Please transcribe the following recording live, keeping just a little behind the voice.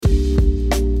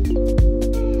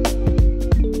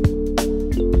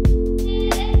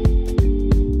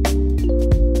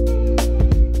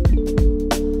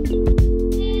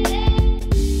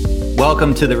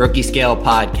Welcome to the Rookie Scale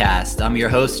podcast. I'm your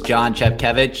host, John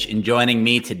Chepkevich, and joining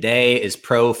me today is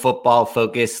Pro Football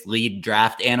Focus lead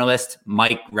draft analyst,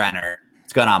 Mike Renner.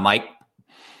 What's going on, Mike?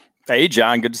 Hey,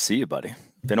 John. Good to see you, buddy.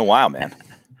 Been a while, man.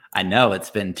 I know it's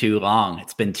been too long.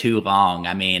 It's been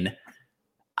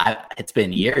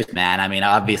years, man. I mean,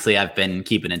 obviously I've been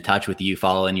keeping in touch with you,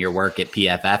 following your work at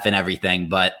PFF and everything,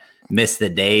 but missed the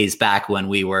days back when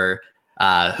we were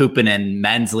hooping in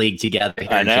men's league together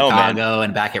here in Chicago, man.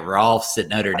 And back at Rolf's at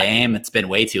Notre Dame. It's been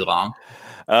way too long.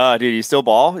 Dude, you still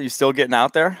ball? You still getting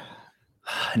out there?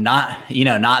 Not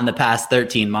in the past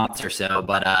 13 months or so,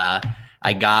 but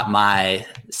I got my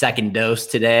second dose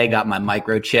today, got my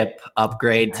microchip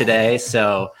upgrade today.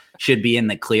 So should be in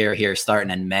the clear here starting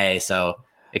in May. So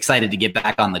excited to get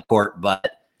back on the court,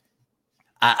 but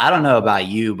I don't know about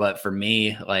you, but for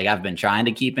me, like I've been trying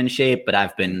to keep in shape, but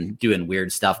I've been doing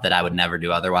weird stuff that I would never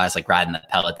do otherwise, like riding the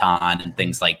Peloton and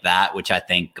things like that, which I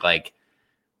think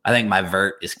my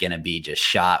vert is going to be just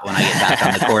shot when I get back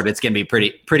on the court. It's going to be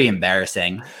pretty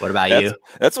embarrassing. What about you?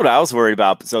 That's what I was worried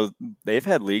about. So they've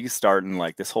had leagues starting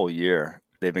like this whole year.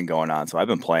 They've been going on. So I've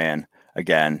been playing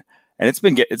again, and it's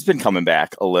been coming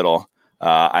back a little.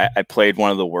 I played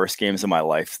one of the worst games of my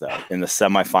life, though, in the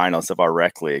semifinals of our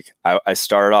rec league. I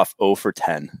started off 0 for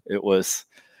 10. It was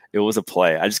a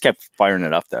play. I just kept firing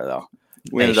it up there, though.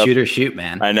 Shoot,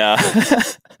 man. I know.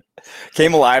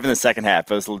 Came alive in the second half.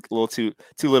 It was a little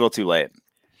too late.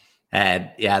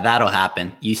 Yeah, that'll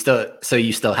happen. You still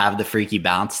have the freaky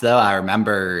bounce, though. I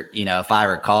remember, if I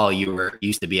recall, you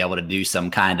used to be able to do some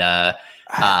kind of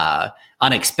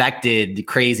unexpected,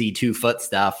 crazy 2-foot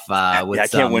stuff with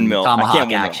some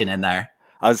tomahawk action in there.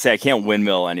 I would say I can't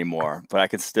windmill anymore, but I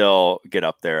can still get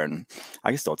up there, and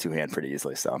I can still two-hand pretty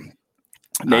easily. So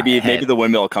maybe the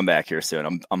windmill will come back here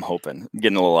soon. I'm hoping. I'm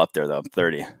getting a little up there though.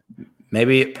 30.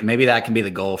 Maybe that can be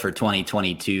the goal for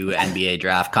 2022 NBA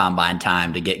draft combine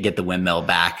time to get the windmill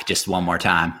back just one more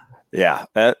time. Yeah.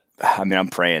 I'm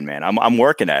praying, man. I'm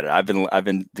working at it. I've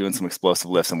been doing some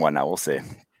explosive lifts and whatnot. We'll see.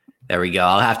 There we go.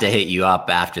 I'll have to hit you up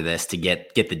after this to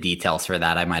get the details for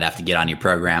that. I might have to get on your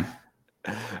program.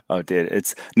 Oh, dude,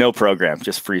 it's no program,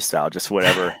 just freestyle, just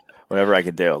whatever I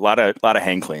could do. A lot of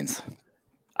hang cleans.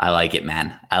 I like it,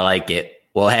 man. I like it.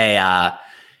 Well, hey, I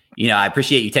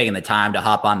appreciate you taking the time to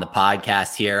hop on the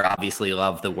podcast here. Obviously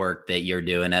love the work that you're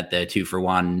doing at the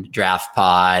 2-for-1 draft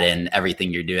pod and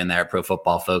everything you're doing there at Pro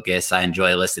Football Focus. I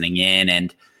enjoy listening in,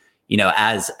 and,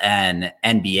 as an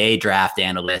NBA draft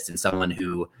analyst and someone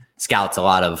who scouts a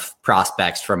lot of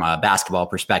prospects from a basketball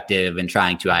perspective and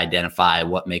trying to identify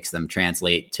what makes them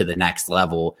translate to the next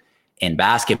level in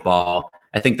basketball,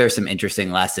 I think there's some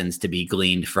interesting lessons to be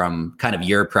gleaned from kind of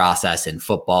your process in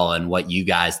football and what you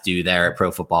guys do there at Pro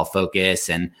Football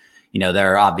Focus. And,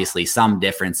 there are obviously some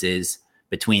differences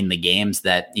between the games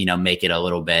that, make it a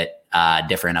little bit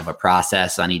different of a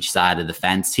process on each side of the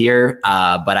fence here.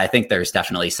 But I think there's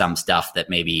definitely some stuff that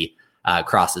maybe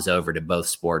crosses over to both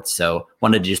sports. So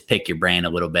wanted to just pick your brain a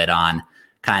little bit on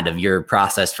kind of your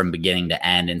process from beginning to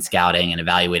end in scouting and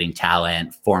evaluating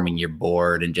talent, forming your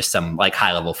board, and just some like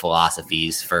high level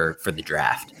philosophies for the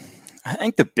draft. I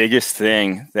think the biggest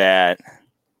thing that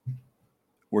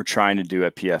we're trying to do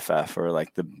at PFF, or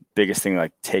like the biggest thing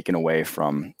like taken away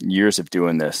from years of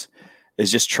doing this,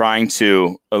 is just trying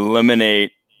to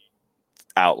eliminate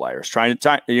outliers.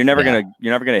 You're never gonna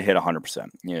hit 100%.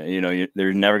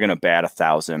 They're never gonna bat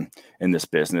 1,000 in this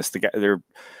business.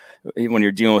 When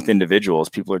you're dealing with individuals,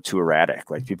 people are too erratic.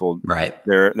 Like people, right?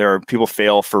 There are people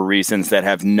fail for reasons that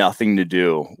have nothing to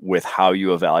do with how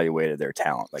you evaluated their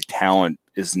talent. Like talent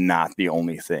is not the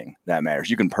only thing that matters.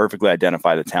 You can perfectly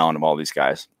identify the talent of all these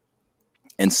guys,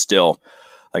 and still,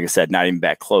 like I said, not even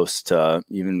back close to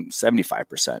even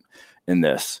 75% in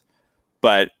this.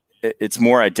 But it's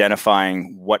more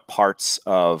identifying what parts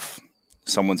of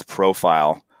someone's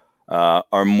profile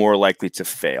are more likely to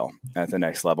fail at the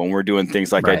next level. And we're doing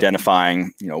things like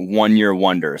identifying, 1-year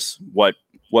wonders. What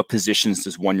positions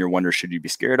does 1-year wonder should you be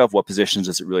scared of? What positions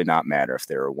does it really not matter if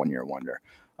they're a 1-year wonder?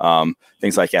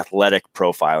 Things like athletic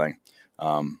profiling.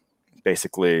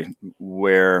 Basically,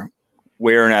 where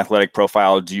in athletic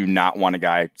profile do you not want a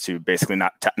guy to basically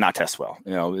not test well?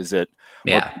 Is it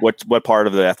what part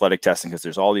of the athletic testing? Because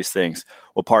there's all these things.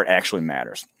 What part actually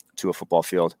matters to a football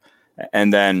field,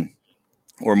 and then,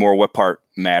 or more, what part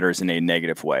matters in a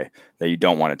negative way that you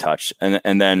don't want to touch,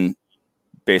 and then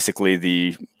basically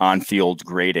the on-field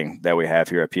grading that we have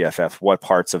here at PFF. What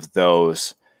parts of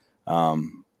those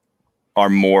are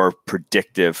more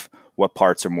predictive? What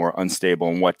parts are more unstable?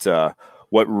 And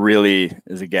what really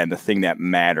is, again, the thing that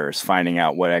matters, finding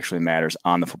out what actually matters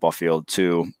on the football field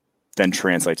to then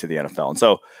translate to the NFL. And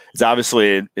so it's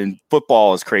obviously in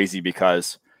football is crazy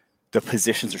because the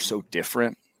positions are so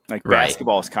different. Like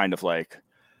basketball is kind of like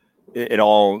it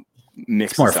all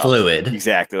mixes more up. Fluid.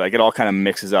 Exactly. Like it all kind of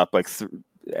mixes up like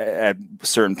at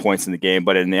certain points in the game.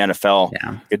 But in the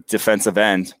NFL, a defensive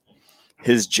end,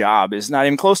 his job is not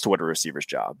even close to what a receiver's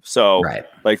job. So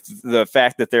like the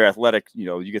fact that they're athletic, you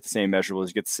know, you get the same measurables,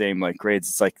 you get the same like grades.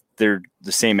 It's like they're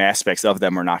the same aspects of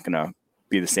them are not going to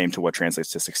be the same to what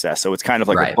translates to success. So it's kind of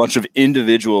like a bunch of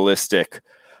individualistic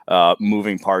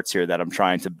moving parts here that I'm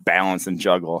trying to balance and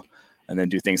juggle, and then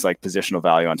do things like positional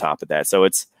value on top of that. So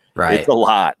it's a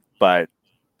lot, but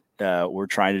we're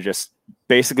trying to just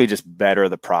basically just better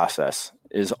the process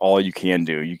is all you can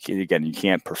do. You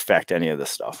can't perfect any of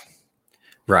this stuff.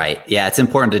 Right. Yeah. It's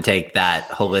important to take that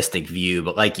holistic view.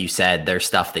 But like you said, there's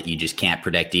stuff that you just can't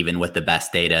predict, even with the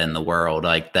best data in the world,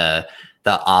 like the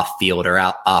off field or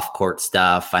off court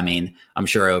stuff. I mean, I'm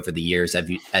sure over the years,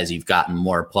 as you've gotten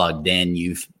more plugged in,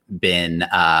 you've been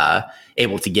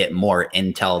able to get more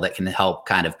intel that can help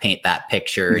kind of paint that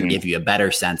picture and give you a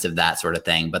better sense of that sort of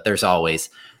thing. But there's always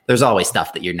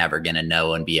stuff that you're never going to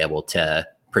know and be able to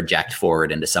project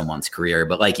forward into someone's career.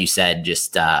 But like you said,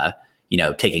 just,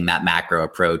 taking that macro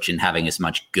approach and having as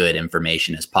much good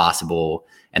information as possible,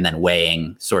 and then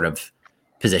weighing sort of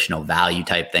positional value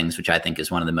type things, which I think is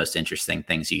one of the most interesting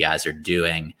things you guys are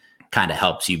doing, kind of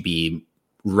helps you be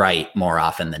right more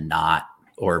often than not,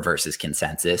 or versus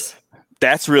consensus.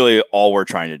 That's really all we're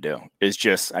trying to do is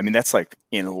just, I mean, that's like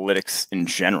analytics in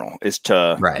general, is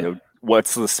to,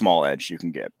 what's the small edge you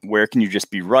can get? Where can you just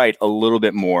be right a little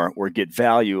bit more or get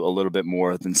value a little bit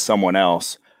more than someone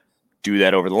else? Do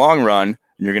that over the long run, and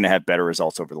you're going to have better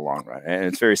results over the long run. And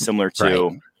it's very similar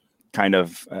to kind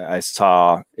of, I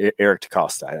saw Eric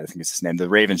DeCosta, I think it's his name, the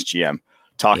Ravens GM,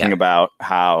 talking about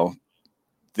how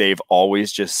they've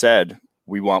always just said,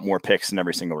 we want more picks in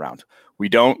every single round. We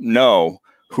don't know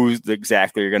who's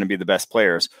exactly are going to be the best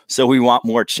players, so we want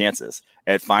more chances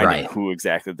at finding who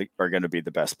exactly are going to be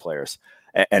the best players.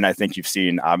 And I think you've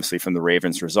seen, obviously, from the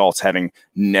Ravens results, having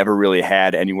never really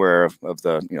had anywhere of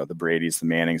the, the Bradys, the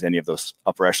Mannings, any of those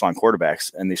upper echelon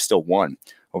quarterbacks, and they've still won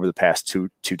over the past two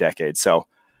decades. So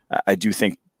I do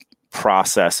think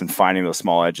process and finding those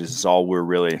small edges is all we're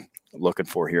really looking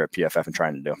for here at PFF and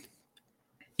trying to do.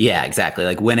 Yeah, exactly.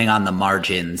 Like winning on the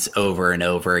margins over and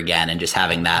over again, and just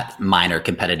having that minor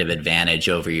competitive advantage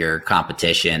over your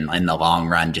competition in the long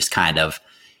run, just kind of,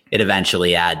 it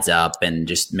eventually adds up, and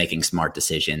just making smart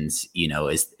decisions,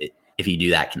 if you do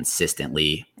that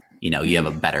consistently, you have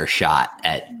a better shot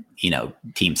at,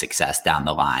 team success down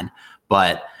the line.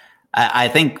 But I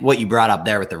think what you brought up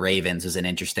there with the Ravens was an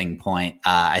interesting point.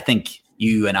 I think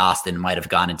you and Austin might have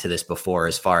gone into this before,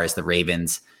 as far as the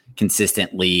Ravens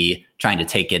consistently trying to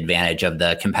take advantage of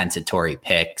the compensatory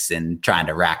picks and trying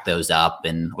to rack those up.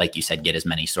 And like you said, get as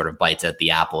many sort of bites at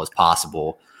the apple as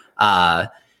possible.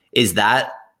 Is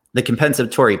that the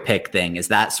compensatory pick thing? Is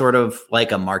that sort of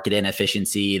like a market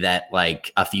inefficiency that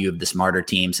like a few of the smarter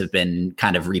teams have been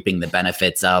kind of reaping the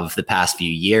benefits of the past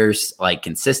few years, like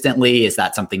consistently? Is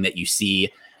that something that you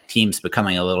see teams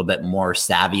becoming a little bit more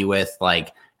savvy with,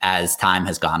 like as time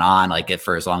has gone on, like if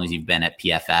for as long as you've been at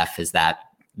PFF, is that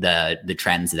the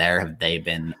trends there? Have they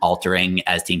been altering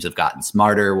as teams have gotten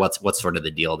smarter? What's sort of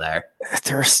the deal there?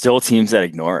 There are still teams that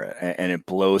ignore it, and it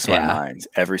blows my mind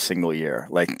every single year.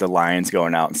 Like the Lions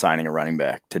going out and signing a running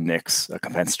back to nix a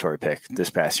compensatory pick this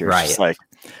past year. It's just like,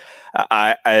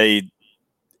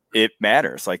 it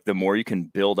matters. Like the more you can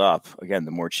build up, again,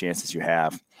 the more chances you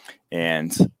have,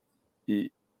 and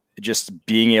just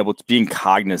being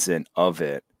cognizant of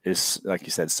it is, like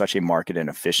you said, such a market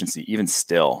inefficiency, even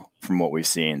still from what we've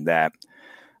seen, that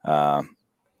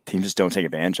teams just don't take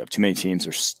advantage of. Too many teams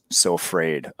are so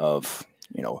afraid of,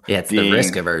 it's the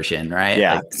risk aversion, right?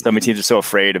 Yeah. Like, so many teams are so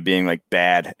afraid of being like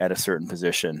bad at a certain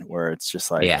position, where it's just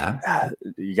like,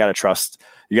 you got to trust,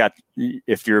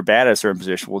 if you're bad at a certain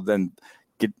position, well, then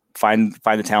find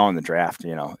the talent in the draft.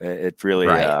 It really,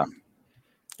 it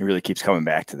really keeps coming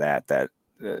back to that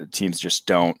teams just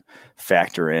don't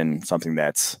factor in something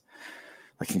that's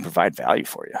like can provide value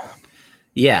for you.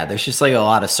 Yeah, there's just like a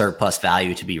lot of surplus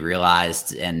value to be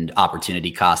realized and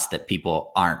opportunity costs that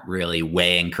people aren't really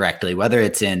weighing correctly, whether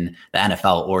it's in the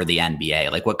NFL or the NBA.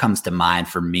 Like what comes to mind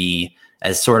for me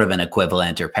as sort of an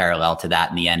equivalent or parallel to that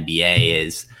in the NBA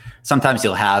is sometimes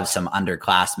you'll have some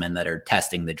underclassmen that are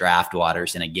testing the draft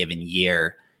waters in a given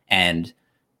year, and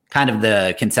kind of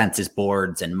the consensus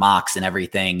boards and mocks and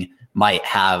everything might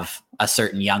have a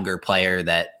certain younger player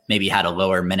that maybe had a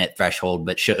lower minute threshold,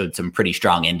 but showed some pretty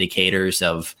strong indicators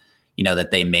of,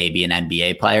 that they may be an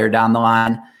NBA player down the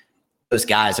line. those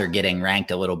guys are getting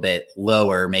ranked a little bit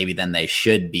lower maybe than they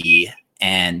should be.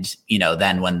 And,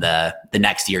 then when the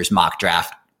next year's mock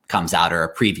draft comes out, or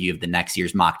a preview of the next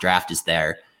year's mock draft is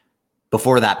there,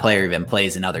 before that player even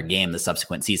plays another game the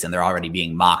subsequent season, they're already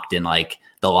being mocked in like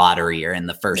the lottery or in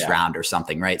the first round or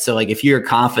something, right? So like if you're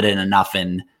confident enough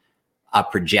in a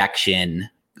projection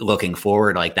looking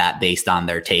forward like that based on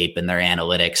their tape and their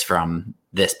analytics from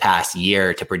this past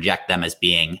year to project them as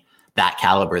being that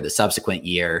caliber the subsequent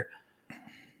year,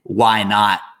 why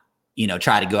not,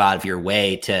 try to go out of your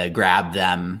way to grab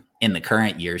them in the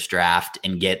current year's draft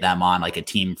and get them on like a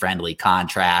team friendly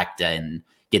contract and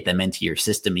get them into your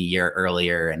system a year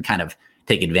earlier and kind of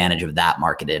take advantage of that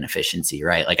market inefficiency,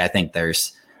 right? Like I think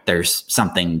there's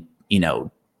something,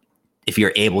 if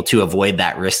you're able to avoid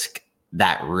that risk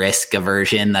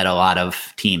aversion that a lot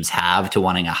of teams have to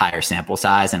wanting a higher sample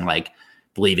size and like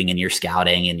believing in your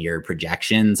scouting and your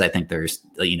projections, I think there's,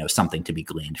 something to be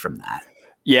gleaned from that.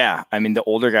 Yeah. I mean, the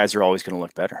older guys are always going to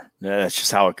look better. That's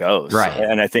just how it goes. Right.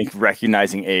 And I think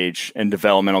recognizing age and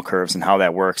developmental curves and how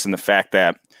that works, and the fact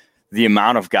that the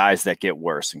amount of guys that get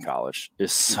worse in college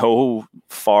is so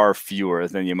far fewer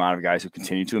than the amount of guys who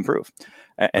continue to improve.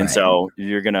 And so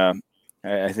you're going to,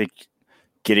 I think,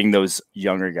 getting those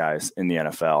younger guys in the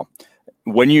NFL,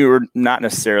 when you're in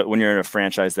a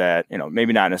franchise that,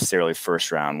 maybe not necessarily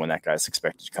first round when that guy's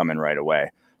expected to come in right away,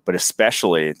 but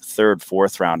especially third,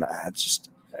 fourth round,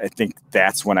 I think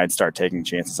that's when I'd start taking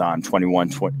chances on 21,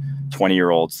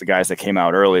 20-year-olds, the guys that came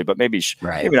out early, but maybe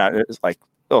not, like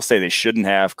they'll say they shouldn't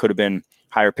have, could have been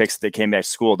higher picks if they came back to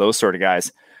school, those sort of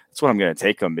guys. That's what I'm going to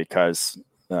take them because,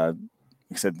 like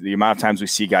I said, the amount of times we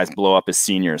see guys blow up as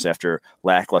seniors after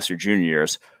lackluster junior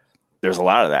years, there's a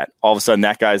lot of that. All of a sudden,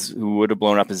 that guys who would have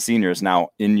blown up as seniors now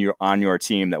on your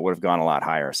team that would have gone a lot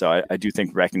higher. So I do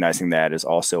think recognizing that is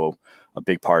also a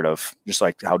big part of, just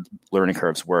like how learning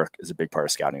curves work, is a big part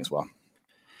of scouting as well.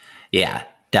 Yeah,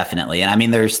 definitely. And I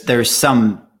mean, there's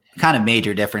some kind of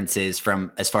major differences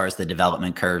from as far as the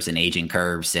development curves and aging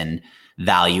curves and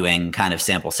valuing kind of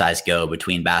sample size go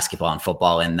between basketball and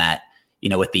football, in that,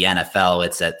 with the NFL,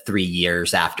 it's at 3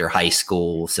 years after high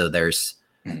school. So there's,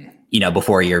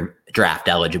 before you're draft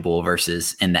eligible,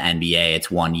 versus in the NBA, it's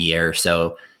 1 year.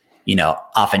 So,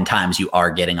 oftentimes you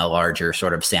are getting a larger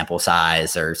sort of sample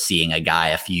size or seeing a guy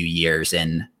a few years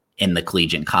in the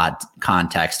collegiate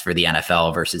context for the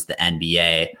NFL versus the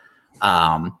NBA.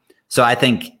 So I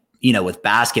think, with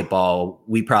basketball,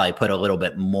 we probably put a little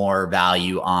bit more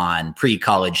value on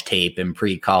pre-college tape and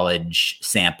pre-college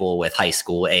sample with high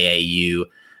school AAU,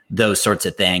 those sorts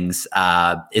of things.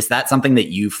 Is that something that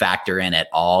you factor in at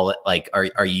all? Like,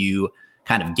 are you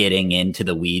kind of getting into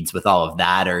the weeds with all of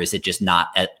that, or is it just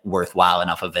not worthwhile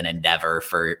enough of an endeavor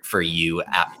for you,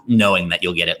 knowing that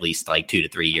you'll get at least like 2 to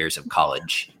 3 years of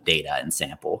college data and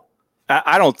sample?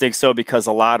 I don't think so, because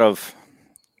a lot of,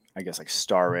 I guess, like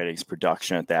star ratings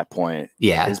production at that point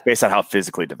is based on how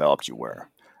physically developed you were.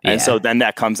 And so then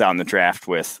that comes out in the draft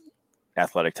with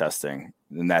athletic testing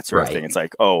and that sort of thing. It's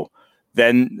like,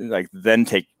 then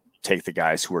take the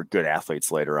guys who are good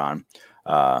athletes later on.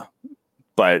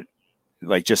 But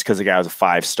like, just because a guy was a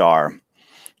 5-star,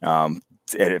 and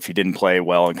if he didn't play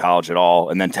well in college at all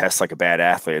and then tests like a bad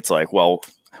athlete, it's like, well,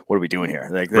 what are we doing here?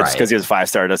 Like, just because he was a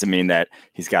 5-star doesn't mean that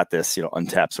he's got this,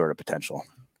 untapped sort of potential.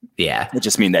 Yeah. It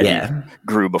just means that he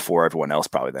grew before everyone else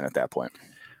probably then at that point.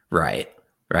 Right.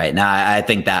 Now, I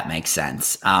think that makes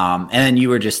sense. And then you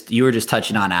were just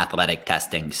touching on athletic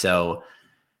testing. So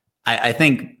I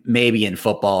think maybe in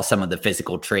football, some of the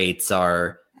physical traits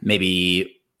are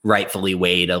maybe rightfully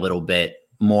weighed a little bit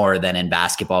more than in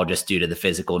basketball, just due to the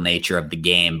physical nature of the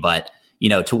game. But,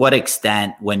 to what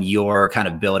extent, when you're kind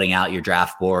of building out your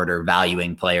draft board or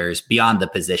valuing players beyond the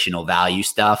positional value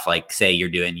stuff, like say you're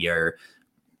doing your,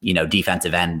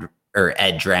 defensive end or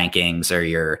edge rankings or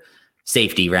your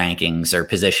safety rankings or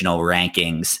positional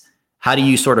rankings, how do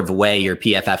you sort of weigh your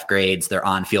PFF grades, their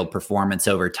on-field performance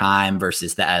over time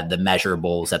versus the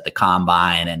measurables at the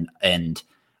combine? And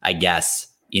I guess,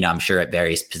 I'm sure it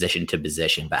varies position to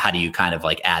position, but how do you kind of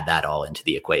like add that all into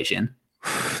the equation?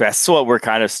 That's what we're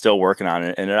kind of still working on.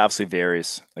 And it obviously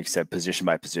varies, like you said, position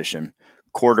by position.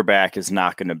 Quarterback is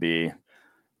not going to be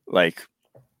like,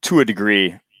 to a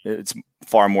degree, it's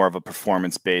far more of a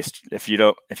performance based. If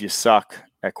you suck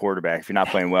at quarterback, if you're not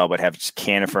playing well, but have just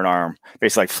cannon for an arm,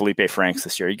 basically like Felipe Franks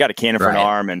this year, you got a cannon for an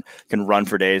arm and can run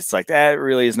for days. It's like, that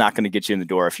really is not going to get you in the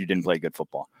door if you didn't play good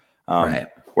football.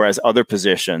 Whereas other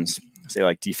positions, say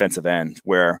like defensive end,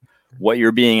 where what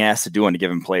you're being asked to do on a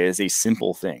given play is a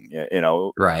simple thing,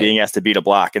 being asked to beat a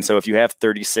block. And so if you have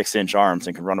 36-inch arms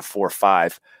and can run a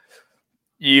 4.5,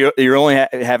 you're only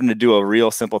having to do a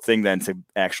real simple thing then to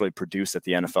actually produce at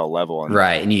the NFL level. And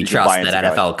right. And you trust that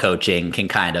NFL coaching can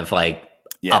kind of like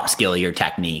upskill your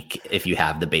technique if you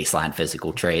have the baseline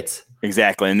physical traits.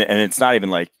 Exactly. And it's not even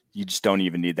like you just don't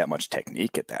even need that much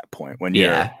technique at that point when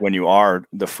you are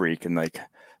the freak and like,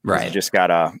 right. You just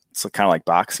gotta, it's kind of like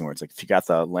boxing where it's like, if you got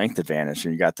the length advantage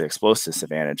and you got the explosiveness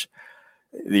advantage,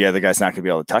 the other guy's not gonna be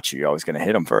able to touch you. You're always going to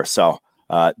hit him first. So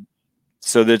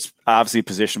that's obviously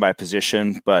position by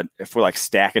position, but if we're like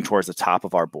stacking towards the top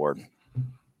of our board,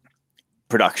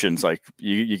 production's like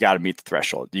you got to meet the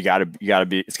threshold. It's got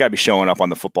to be showing up on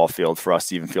the football field for us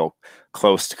to even feel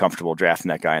close to comfortable drafting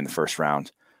that guy in the first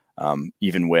round.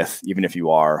 Even if you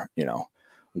are,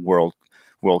 world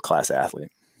class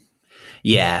athlete.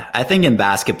 Yeah, I think in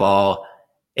basketball,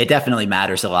 it definitely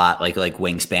matters a lot. Like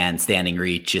wingspan, standing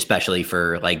reach, especially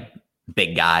for like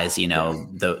big guys,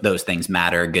 those things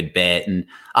matter a good bit. And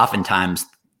oftentimes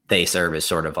they serve as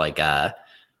sort of like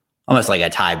almost like a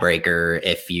tiebreaker.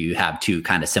 If you have two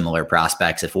kind of similar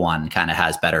prospects, if one kind of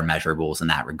has better measurables in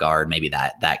that regard, maybe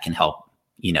that can help,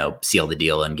 seal the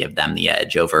deal and give them the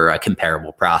edge over a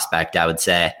comparable prospect, I would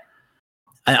say.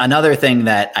 Another thing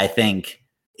that I think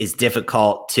is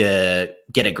difficult to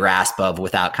get a grasp of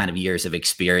without kind of years of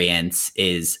experience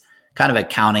is kind of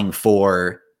accounting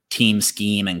for team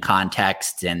scheme and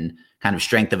context and kind of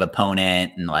strength of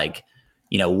opponent and like,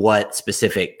 what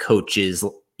specific coaches,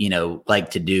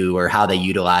 like to do or how they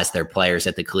utilize their players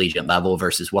at the collegiate level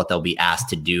versus what they'll be asked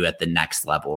to do at the next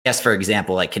level. Yes, for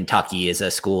example, like Kentucky is a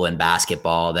school in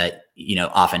basketball that,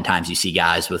 oftentimes you see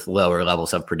guys with lower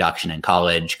levels of production in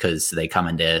college because they come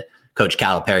into Coach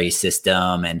Calipari's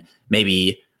system and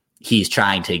maybe he's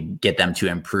trying to get them to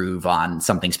improve on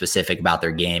something specific about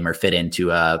their game or fit into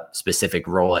a specific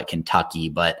role at Kentucky.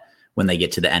 But when they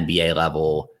get to the NBA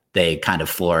level, they kind of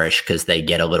flourish because they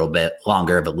get a little bit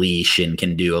longer of a leash and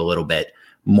can do a little bit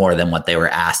more than what they were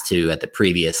asked to at the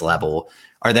previous level.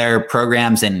 Are there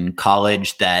programs in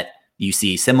college that you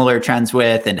see similar trends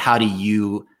with? And how do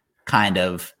you kind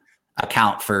of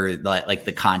account for like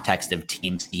the context of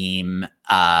team scheme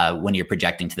when you're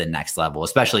projecting to the next level,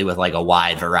 especially with like a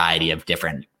wide variety of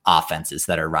different offenses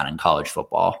that are run in college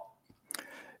football?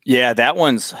 Yeah, that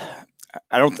one's,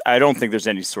 I don't think there's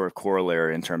any sort of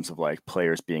corollary in terms of like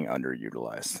players being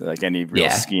underutilized, like any real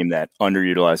scheme that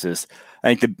underutilizes.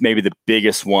 I think maybe the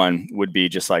biggest one would be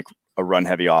just like a run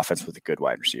heavy offense with a good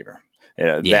wide receiver.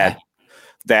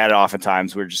 That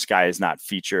oftentimes where just guy is not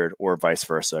featured, or vice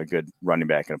versa, a good running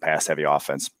back in a pass heavy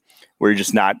offense where you're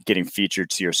just not getting featured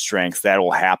to your strengths. That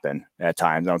will happen at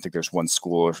times. I don't think there's one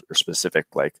school or specific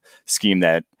like scheme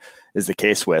that is the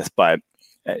case with, but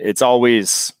it's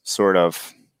always sort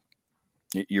of,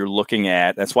 you're looking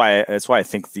at, that's why I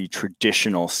think the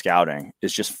traditional scouting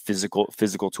is just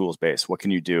physical tools based. What can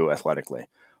you do athletically?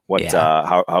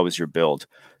 How is your build?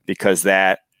 Because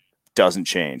that doesn't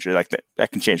change. Or like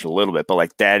that can change a little bit, but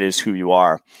like that is who you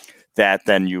are. That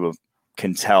then you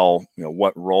can tell,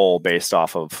 what role based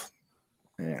off of,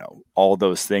 all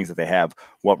those things that they have,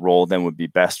 what role then would be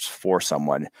best for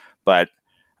someone. But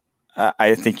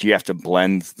I think you have to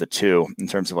blend the two in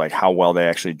terms of like how well they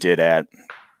actually did at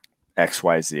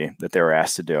XYZ that they were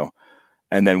asked to do,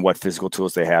 and then what physical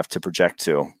tools they have to project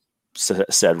to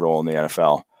said role in the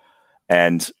NFL.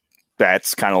 And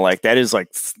that's kind of like, that is like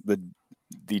the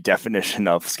definition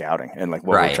of scouting and like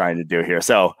what we're trying to do here.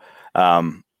 So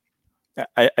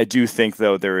I do think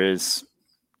though there is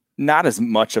not as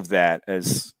much of that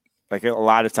as like a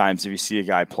lot of times if you see a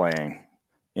guy playing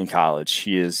in college,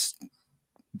 he is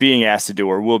being asked to do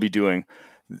or will be doing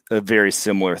a very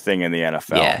similar thing in the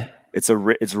NFL. Yeah.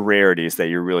 It's rarities that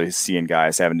you're really seeing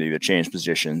guys having to either change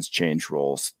positions, change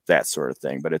roles, that sort of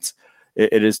thing. But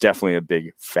it is definitely a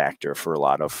big factor for a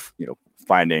lot of,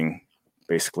 finding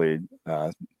basically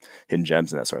hidden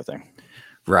gems and that sort of thing.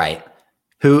 Right.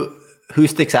 Who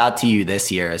sticks out to you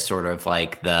this year as sort of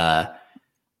like the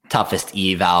toughest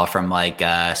eval from like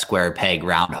a square peg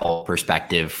round hole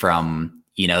perspective from,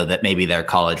 that maybe their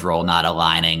college role not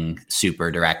aligning super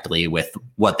directly with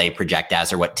what they project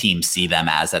as or what teams see them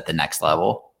as at the next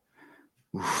level?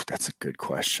 Oof, that's a good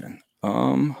question.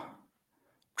 Trying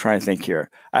to think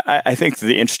here. I think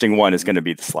the interesting one is going to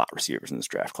be the slot receivers in this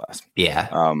draft class.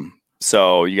 Yeah.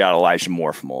 So you got Elijah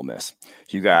Moore from Ole Miss.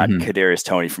 You got Kadarius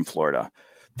Toney from Florida.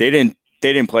 They didn't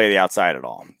play the outside at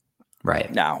all.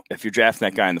 Right. Now, if you're drafting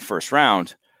that guy in the first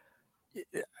round,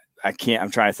 I'm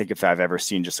trying to think if I've ever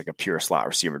seen just like a pure slot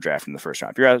receiver draft in the first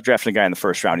round. If you're drafting a guy in the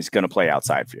first round, he's going to play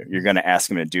outside for you. You're going to ask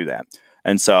him to do that.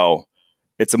 And so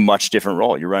it's a much different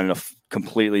role. You're running a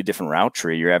completely different route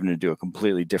tree. You're having to do a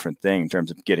completely different thing in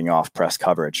terms of getting off press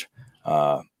coverage,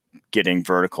 getting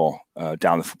vertical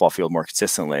down the football field more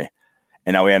consistently.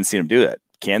 And now we haven't seen him do that.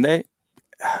 Can they?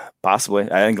 Possibly.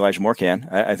 I think Elijah Moore can.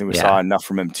 I think we saw enough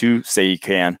from him to say he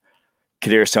can.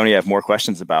 Kadarius Toney, I have more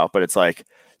questions about, but it's like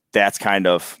that's kind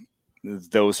of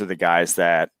those are the guys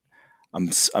that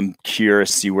I'm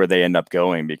curious to see where they end up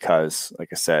going because, like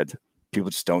I said, people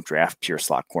just don't draft pure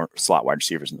slot wide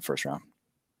receivers in the first round.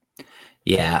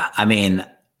 Yeah, I mean,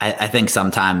 I think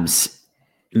sometimes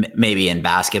maybe in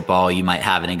basketball you might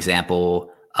have an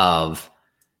example of,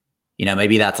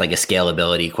 maybe that's like a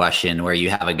scalability question where you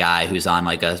have a guy who's on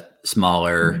like a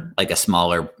smaller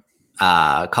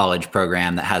college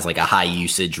program that has like a high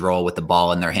usage role with the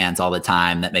ball in their hands all the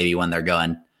time, that maybe when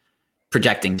they're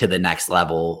projecting to the next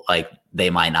level, like they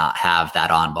might not have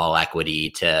that on ball equity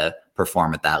to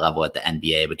perform at that level at the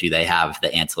NBA, but do they have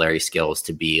the ancillary skills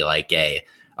to be like a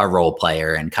role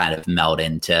player and kind of meld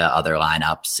into other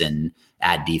lineups and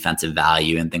add defensive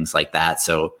value and things like that?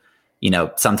 So,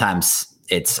 sometimes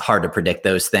it's hard to predict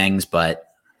those things, but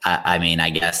I mean,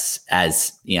 I guess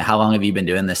how long have you been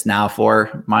doing this now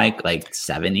for, Mike? Like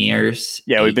 7 years?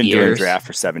 Yeah, we've been doing draft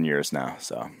for 7 years now.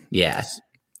 So yeah.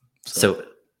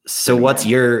 So what's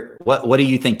what do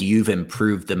you think you've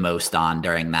improved the most on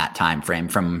during that time frame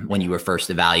from when you were first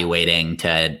evaluating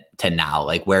to now?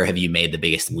 Like, where have you made the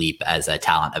biggest leap as a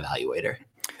talent evaluator?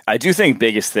 I do think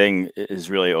biggest thing is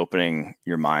really opening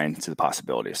your mind to the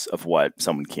possibilities of what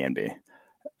someone can be.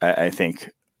 I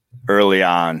think early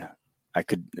on, I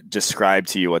could describe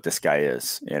to you what this guy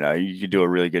is. You could do a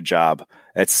really good job.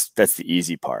 That's the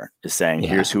easy part, is saying,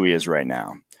 here's who he is right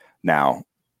now. Now,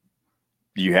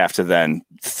 you have to then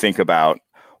think about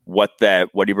what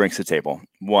he brings to the table.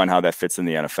 One, how that fits in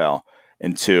the NFL,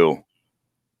 and two,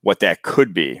 what that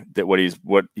could be, that what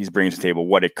he's bringing to the table,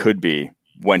 what it could be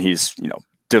when he's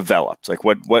developed. Like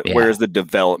where is the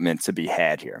development to be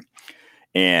had here?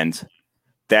 And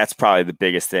that's probably the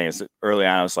biggest thing. Is that early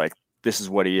on, I was like, this is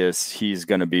what he is. He's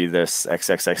going to be this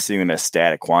XXX, seeing them as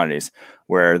static quantities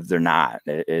where they're not.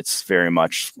 It's very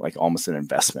much like almost an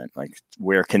investment. Like,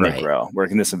 where can they grow? Where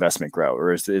can this investment grow?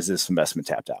 Or is this investment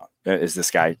tapped out? Is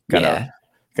this guy going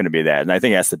to be that? And I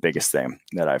think that's the biggest thing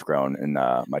that I've grown in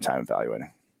my time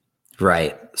evaluating.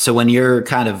 Right. So when you're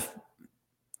kind of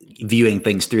viewing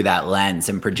things through that lens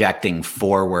and projecting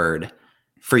forward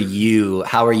for you,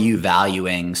 how are you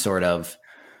valuing sort of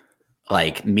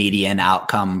like median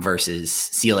outcome versus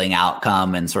ceiling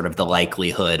outcome and sort of the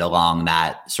likelihood along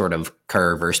that sort of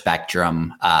curve or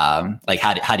spectrum? Like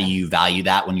how do you value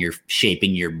that when you're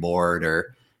shaping your board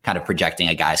or kind of projecting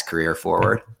a guy's career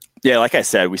forward? Yeah, like I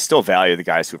said, we still value the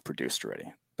guys who have produced already.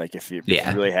 Like if you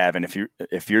really have, and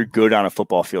if you're good on a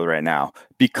football field right now,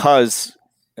 because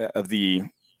of the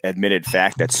admitted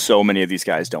fact that so many of these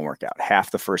guys don't work out,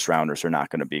 half the first rounders are not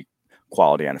going to be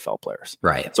quality NFL players.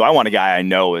 Right. So I want a guy I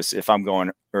know is, if I'm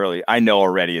going early, I know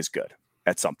already is good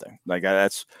at something. Like I'm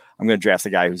going to draft a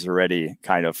guy who's already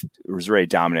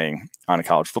dominating on a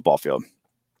college football field.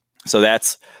 So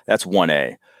that's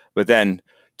 1A. But then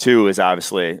 2 is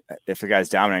obviously if a guy's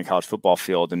dominating college football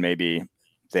field and maybe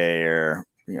they're,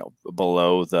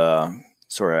 below the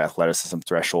sort of athleticism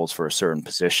thresholds for a certain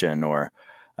position, or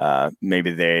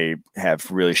maybe they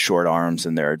have really short arms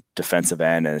in their defensive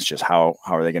end, and it's just how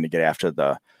are they going to get after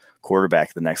the quarterback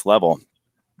at the next level?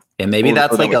 And maybe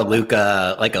that's like a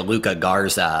Luka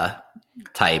Garza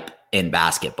type in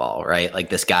basketball, right? Like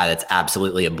this guy that's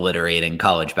absolutely obliterating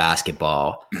college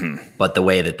basketball, but the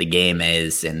way that the game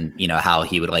is and, how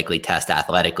he would likely test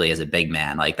athletically as a big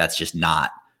man, like that's just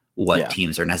not what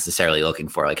teams are necessarily looking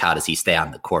for. Like, how does he stay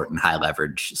on the court in high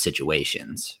leverage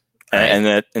situations?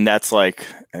 Right? And that's like,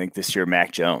 I think this year,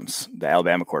 Mac Jones, the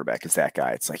Alabama quarterback, is that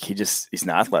guy. It's like, he's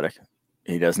not athletic.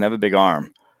 He doesn't have a big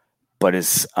arm, but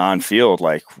his on field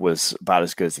was about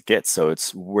as good as it gets. So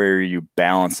it's where are you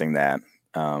balancing that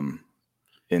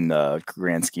in the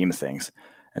grand scheme of things.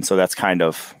 And so that's kind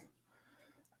of,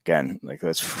 again, like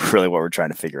that's really what we're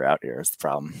trying to figure out here is the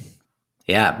problem.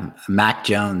 Yeah. Mac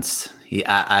Jones.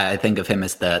 I think of him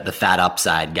as the fat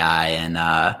upside guy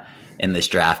in this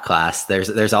draft class.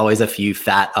 There's always a few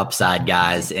fat upside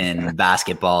guys in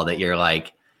basketball that you're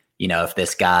like, if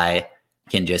this guy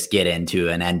can just get into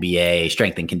an NBA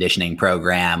strength and conditioning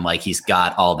program, like he's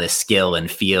got all this skill and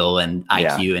feel and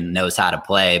IQ and knows how to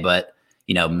play, but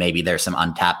maybe there's some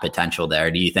untapped potential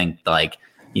there. Do you think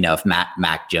if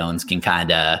Mac Jones can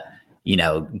kind of,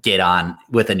 get on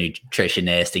with a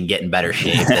nutritionist and get in better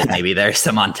shape, that maybe there's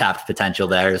some untapped potential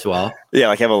there as well? Yeah.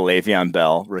 Like have a Le'Veon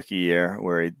Bell rookie year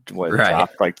where he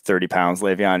dropped like 30 pounds,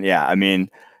 Le'Veon. Yeah. I mean,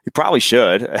 you probably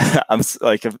should. I'm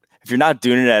like, if you're not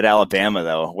doing it at Alabama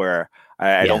though, where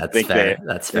I don't think they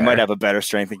might have a better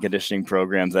strength and conditioning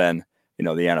program than,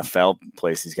 the NFL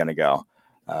place he's going to go.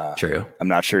 True. I'm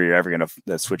not sure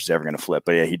that switch is ever going to flip,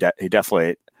 but yeah, he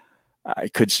definitely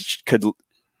could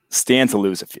stand to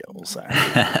lose a few. We'll say.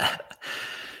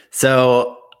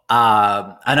 So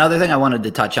another thing I wanted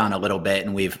to touch on a little bit,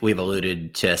 and we've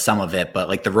alluded to some of it, but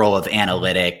like the role of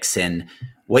analytics and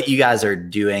what you guys are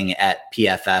doing at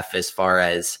PFF as far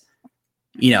as,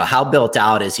 how built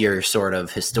out is your sort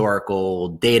of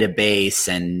historical database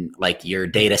and like your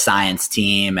data science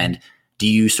team, and do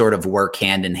you sort of work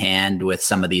hand in hand with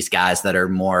some of these guys that are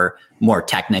more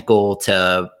technical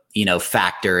to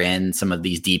factor in some of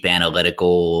these deep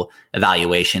analytical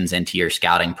evaluations into your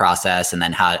scouting process? And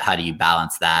then how do you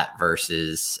balance that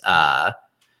versus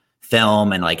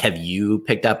film? And like, have you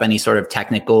picked up any sort of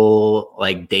technical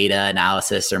like data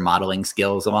analysis or modeling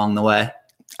skills along the way?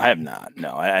 I have not.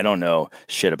 No, I don't know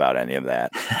shit about any of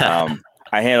that.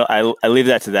 I leave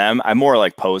that to them. I more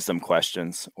like pose them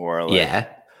questions or like,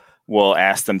 we'll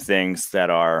ask them things that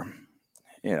are,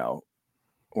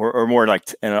 or more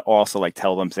like, and also like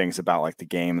tell them things about like the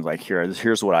game. Like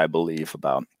here's what I believe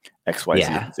about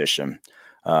XYZ position.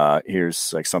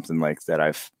 Here's like something like that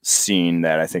I've seen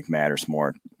that I think matters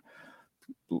more.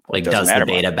 Like does the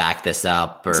data back this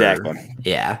up? Or, exactly.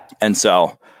 Yeah. And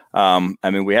so,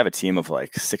 we have a team of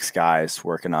like 6 guys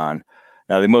working on.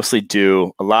 Now they mostly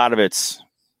do a lot of it's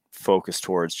focused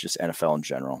towards just NFL in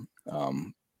general,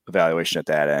 evaluation at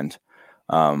that end.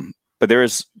 But there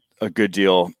is a good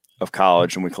deal of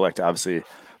college, and we collect obviously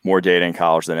more data in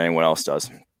college than anyone else does.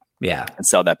 Yeah, and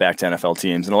sell that back to NFL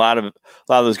teams, and a lot of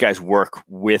those guys work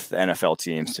with NFL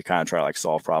teams to kind of try to like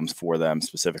solve problems for them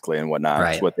specifically and whatnot.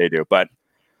 Right. That's what they do. But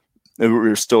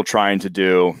we're still trying to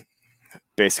do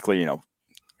basically,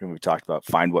 we talked about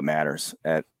find what matters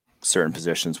at certain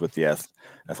positions with the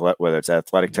whether it's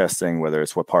athletic testing, whether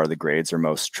it's what part of the grades are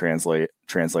most translate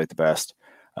the best,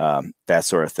 that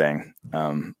sort of thing.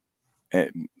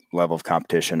 Level of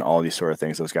competition, all these sort of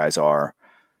things. Those guys are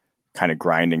kind of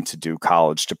grinding to do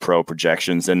college to pro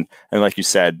projections. And like you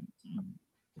said,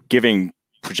 giving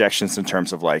projections in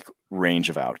terms of like range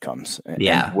of outcomes and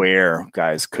where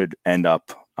guys could end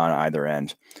up on either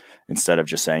end, instead of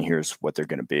just saying, here's what they're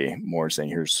going to be, more saying,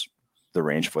 here's the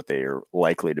range of what they are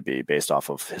likely to be based off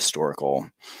of historical,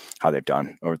 how they've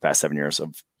done over the past 7 years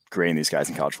of grading these guys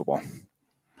in college football.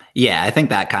 Yeah, I think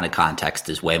that kind of context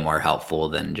is way more helpful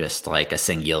than just like a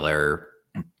singular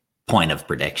point of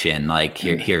prediction. Like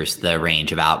here's the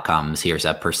range of outcomes. Here's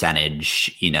a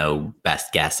percentage,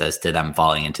 best guess as to them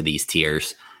falling into these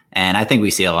tiers. And I think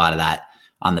we see a lot of that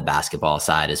on the basketball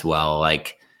side as well.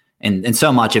 Like, and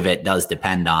so much of it does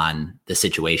depend on the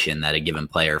situation that a given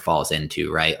player falls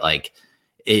into, right? Like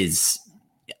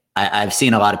I've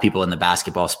seen a lot of people in the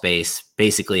basketball space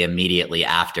basically immediately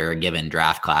after a given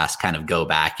draft class kind of go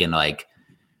back and like,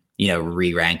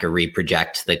 re-rank or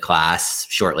re-project the class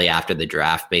shortly after the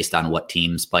draft based on what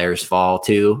teams players fall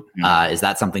to. Mm-hmm. Is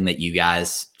that something that you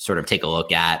guys sort of take a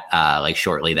look at like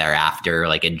shortly thereafter,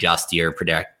 like adjust your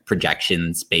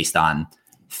projections based on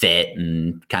fit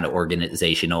and kind of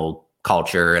organizational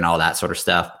culture and all that sort of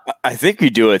stuff? I think we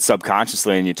do it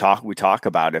subconsciously and we talk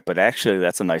about it, but actually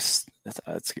that's an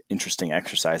interesting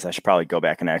exercise. I should probably go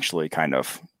back and actually kind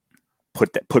of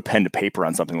put pen to paper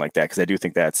on something like that. Cause I do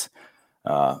think that's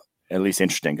at least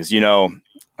interesting. Cause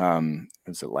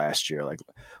was it last year? Like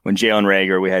when Jalen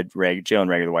Reagor, we had Jalen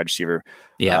Reagor, the wide receiver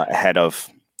ahead of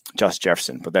Justin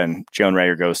Jefferson, but then Jalen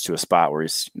Reagor goes to a spot where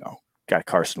he's, got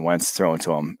Carson Wentz thrown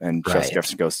to him, and Justin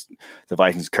Jefferson goes to the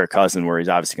Vikings, Kirk Cousins, where he's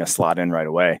obviously going to slot in right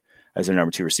away as their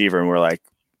number 2 receiver. And we're like,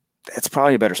 that's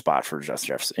probably a better spot for Justin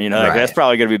Jefferson. That's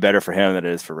probably going to be better for him than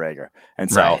it is for Reagor. And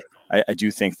so I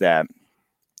do think that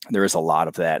there is a lot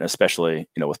of that, especially,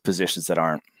 with positions that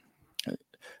aren't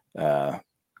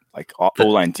like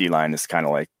O-line, D-line is kind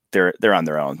of like they're on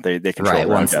their own. They control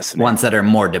their own destiny. Ones that are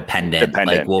more dependent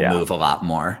like will move a lot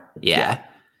more. Yeah.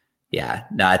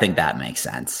 No, I think that makes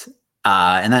sense.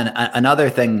 And then another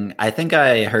thing, I think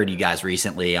I heard you guys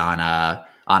recently on a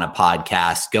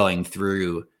podcast going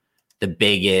through the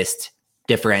biggest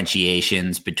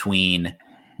differentiations between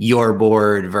your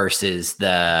board versus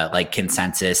the like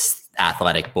consensus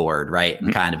athletic board, right? Mm-hmm.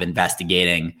 And kind of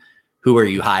investigating who are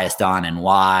you highest on and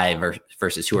why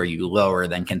versus who are you lower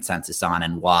than consensus on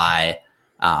and why.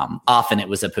 Often it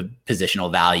was a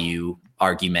positional value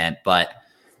argument, but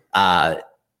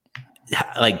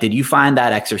like, did you find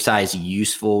that exercise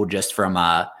useful just from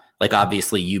like,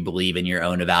 obviously you believe in your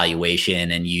own evaluation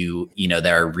and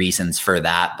there are reasons for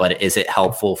that, but is it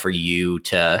helpful for you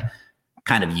to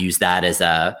kind of use that as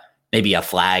maybe a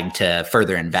flag to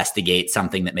further investigate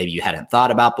something that maybe you hadn't thought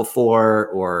about before,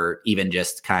 or even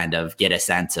just kind of get a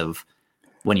sense of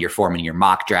when you're forming your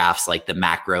mock drafts, like the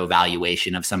macro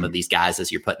valuation of some of these guys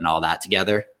as you're putting all that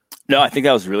together? No, I think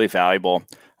that was really valuable.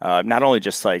 Not only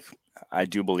just like, I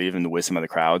do believe in the wisdom of the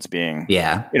crowds being,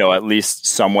 at least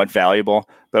somewhat valuable,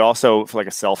 but also for like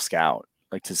a self scout,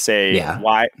 like to say,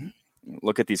 why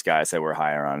look at these guys that we're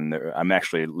higher on. I'm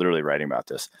actually literally writing about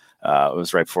this. It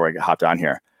was right before I hopped on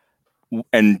here,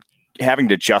 and having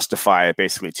to justify it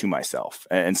basically to myself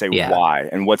and say why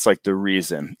and what's like the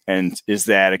reason, and is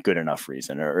that a good enough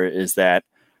reason, or is that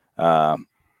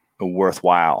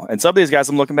worthwhile? And some of these guys,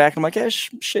 I'm looking back and I'm like, yeah,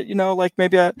 shit, like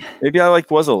maybe I like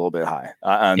was a little bit high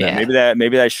on that.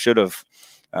 Maybe I should have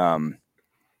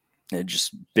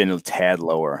just been a tad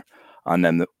lower on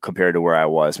them compared to where I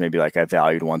was. Maybe like I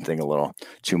valued one thing a little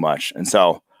too much. And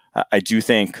so I do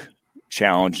think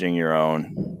challenging your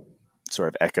own sort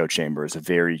of echo chamber is a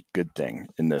very good thing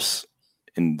in this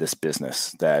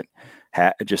business, that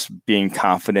just being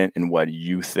confident in what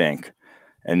you think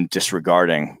and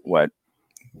disregarding what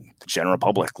the general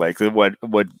public, like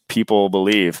what people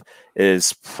believe,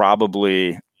 is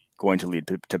probably going to lead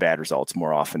to bad results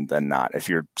more often than not if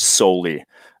you're solely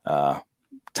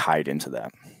tied into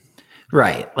that.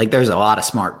 Right. Like there's a lot of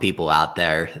smart people out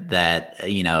there that,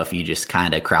 if you just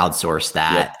kind of crowdsource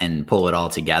that and pull it all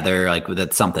together, like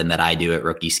that's something that I do at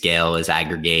Rookie Scale, is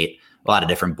aggregate a lot of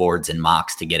different boards and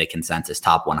mocks to get a consensus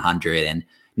top 100. And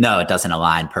no, it doesn't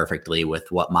align perfectly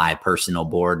with what my personal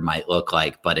board might look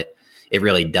like, but it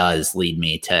really does lead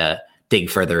me to dig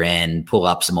further in, pull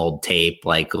up some old tape,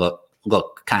 like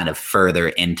look kind of further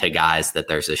into guys that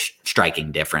there's a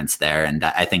striking difference there. And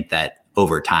I think that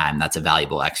over time, that's a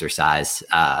valuable exercise.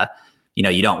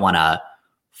 You don't want to,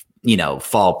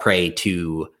 fall prey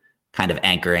to kind of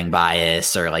anchoring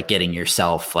bias or like getting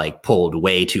yourself like pulled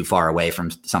way too far away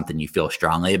from something you feel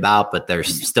strongly about, but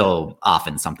there's still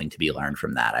often something to be learned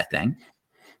from that, I think.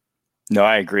 No,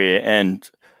 I agree. And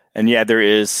yeah, there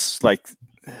is, like,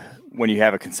 when you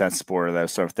have a consensus board or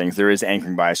those sort of things, there is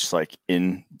anchoring bias just like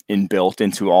inbuilt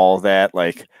into all of that.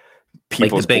 Like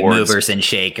people's like the big boards, movers and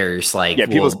shakers,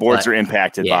 people's boards are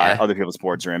impacted by other people's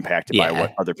boards are impacted by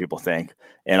what other people think.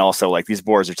 And also like these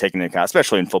boards are taken into account,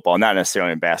 especially in football, not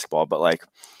necessarily in basketball, but like,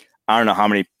 I don't know how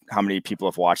many people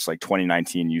have watched like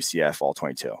 2019 UCF all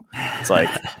 22. It's like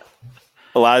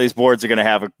a lot of these boards are going to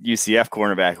have a UCF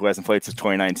cornerback who hasn't played since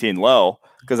 2019 low,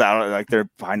 because I don't like, they're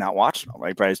probably not watching them.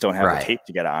 Like, but I just don't have the tape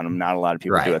to get on them. Not a lot of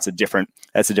people do. That's a different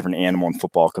animal in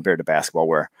football compared to basketball,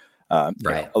 where a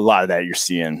lot of that you're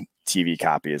seeing TV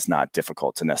copy is not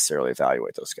difficult to necessarily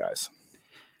evaluate those guys.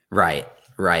 Right.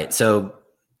 So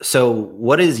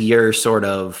what is your sort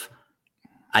of,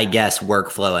 I guess,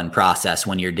 workflow and process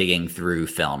when you're digging through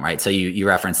film, right? So you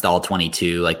referenced all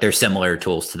 22, like there's similar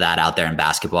tools to that out there in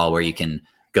basketball where you can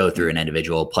go through an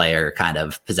individual player kind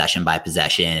of possession by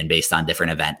possession based on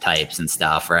different event types and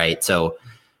stuff, right? So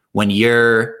when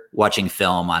you're watching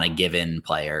film on a given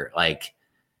player, like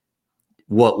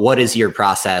what is your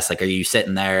process? Like, are you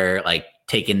sitting there like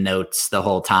taking notes the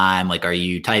whole time? Like, are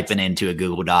you typing into a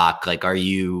Google Doc? Like, do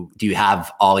you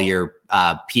have all your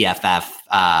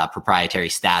PFF proprietary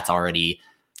stats already,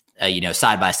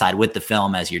 side by side with the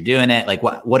film as you're doing it? Like,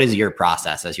 what is your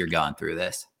process as you're going through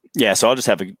this? Yeah, so I'll just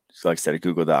have like I said, a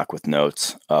Google Doc with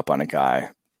notes up on a guy,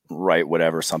 write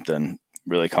whatever something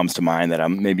really comes to mind that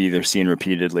I'm maybe either seeing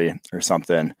repeatedly or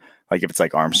something. Like if it's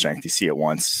like arm strength, you see it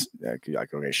once, like,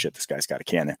 okay, shit, this guy's got a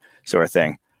cannon, sort of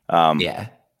thing.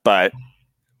 But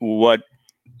what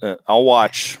I'll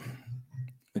watch,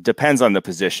 it depends on the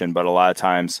position, but a lot of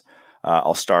times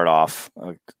I'll start off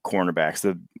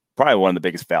cornerbacks. Probably one of the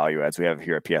biggest value adds we have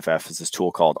here at PFF is this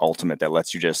tool called Ultimate that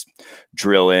lets you just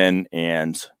drill in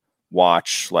and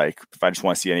watch. Like if I just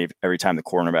want to see every time the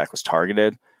cornerback was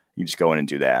targeted, you just go in and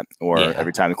do that. Or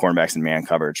every time the cornerback's in man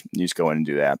coverage, you just go in and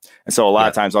do that. And so a lot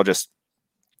of times I'll just,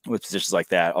 with positions like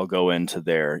that, I'll go into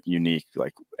their unique,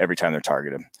 like every time they're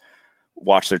targeted,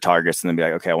 watch their targets and then be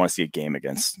like, okay, I want to see a game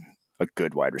against a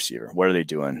good wide receiver. What are they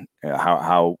doing?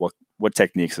 What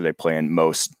techniques are they playing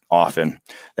most often?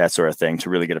 That sort of thing, to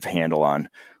really get a handle on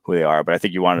who they are. But I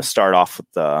think you want to start off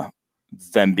with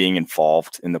them being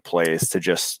involved in the plays to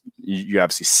just, you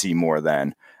obviously see more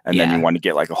then. And then you want to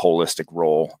get like a holistic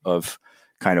role of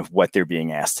kind of what they're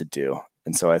being asked to do.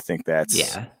 And so I think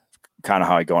that's kind of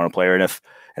how I go on a player. And if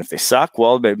they suck,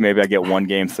 well, maybe I get one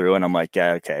game through and I'm like,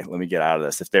 yeah, okay, let me get out of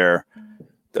this. If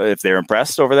they're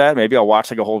impressed over that, maybe I'll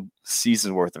watch like a whole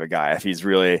season's worth of a guy if he's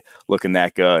really looking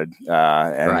that good.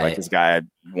 Like this guy I'd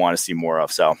want to see more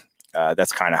of. So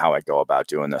that's kind of how I go about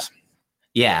doing this.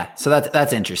 Yeah. So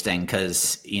that's interesting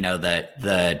because,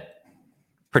 the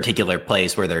particular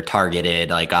place where they're targeted,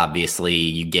 like obviously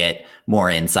you get more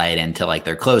insight into like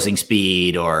their closing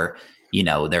speed or,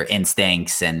 their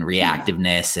instincts and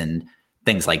reactiveness and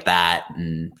things like that.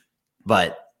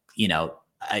 But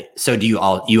so do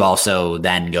you also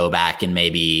then go back and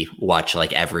maybe watch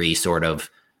like every sort of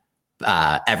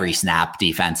every snap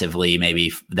defensively,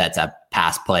 maybe that's a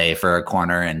pass play for a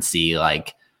corner, and see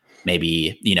like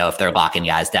maybe, if they're locking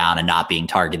guys down and not being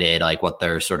targeted, like what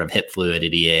their sort of hip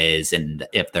fluidity is, and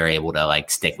if they're able to like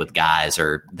stick with guys,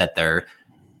 or that they're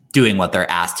doing what they're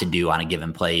asked to do on a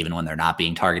given play, even when they're not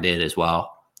being targeted as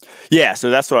well. Yeah. So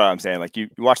that's what I'm saying. Like you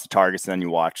watch the targets and then you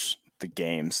watch the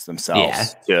games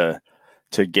themselves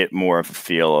to get more of a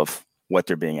feel of what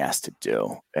they're being asked to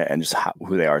do and just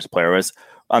who they are as a player. Whereas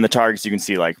on the targets, you can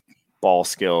see like ball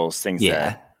skills, things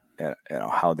that,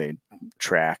 how they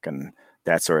track and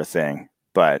that sort of thing.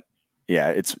 But yeah,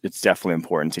 it's definitely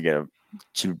important to get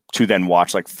to then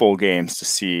watch like full games to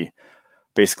see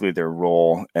basically their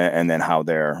role and then how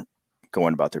they're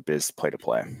going about their biz play to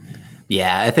play.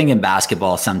 Yeah, I think in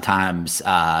basketball sometimes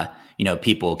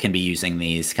people can be using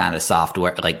these kind of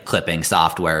software, like clipping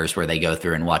softwares, where they go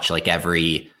through and watch like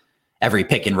every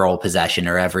pick and roll possession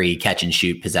or every catch and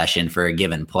shoot possession for a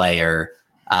given player,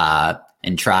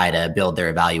 and try to build their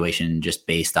evaluation just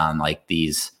based on like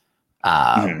these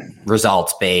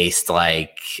results based,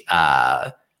 like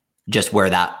just where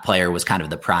that player was kind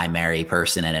of the primary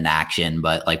person in an action.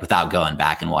 But like without going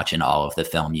back and watching all of the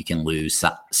film, you can lose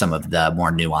some of the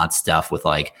more nuanced stuff with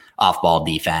like off ball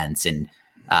defense and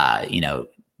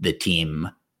the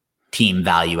team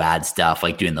value add stuff,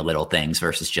 like doing the little things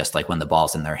versus just like when the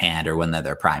ball's in their hand or when they're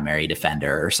their primary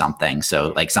defender or something.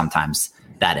 So like sometimes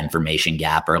that information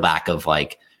gap or lack of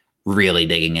like really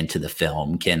digging into the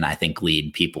film can, I think,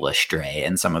 lead people astray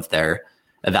in some of their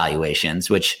evaluations,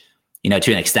 which,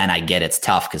 to an extent I get it's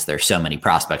tough because there's so many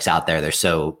prospects out there. There's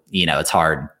so, it's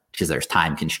hard because there's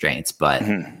time constraints, but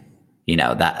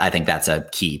that I think that's a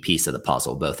key piece of the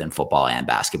puzzle, both in football and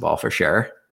basketball for sure.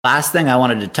 Last thing I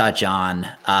wanted to touch on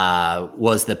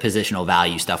was the positional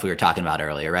value stuff we were talking about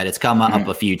earlier, right? It's come up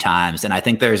a few times, and I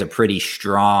think there's a pretty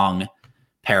strong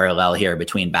parallel here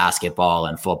between basketball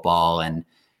and football. And,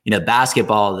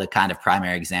 basketball, the kind of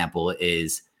primary example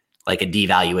is like a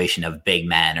devaluation of big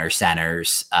men or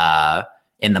centers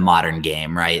in the modern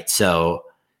game, right? So,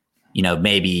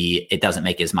 maybe it doesn't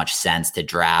make as much sense to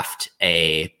draft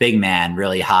a big man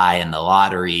really high in the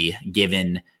lottery,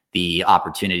 given the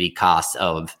opportunity cost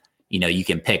of, you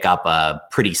can pick up a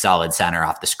pretty solid center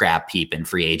off the scrap heap in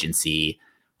free agency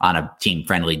on a team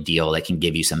friendly deal that can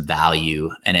give you some value.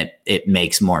 And it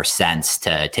makes more sense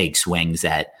to take swings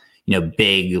at,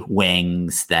 big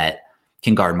wings that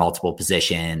can guard multiple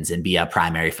positions and be a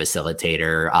primary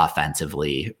facilitator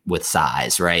offensively with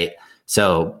size, right?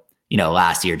 So,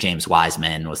 last year, James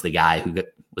Wiseman was the guy who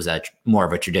was more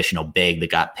of a traditional big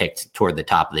that got picked toward the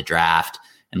top of the draft.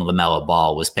 And LaMelo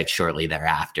Ball was picked shortly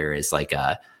thereafter as like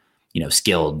a,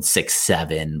 skilled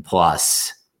 6'7"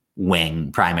 plus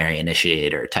wing primary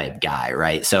initiator type guy,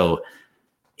 right? So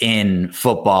in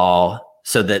football,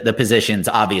 so the positions,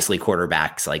 obviously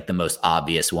quarterback's like the most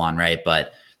obvious one, right?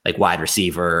 But like wide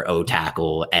receiver, O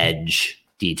tackle, edge,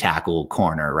 D tackle,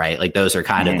 corner, right? Like those are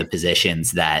kind of the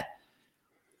positions that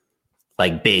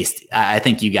like I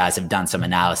think you guys have done some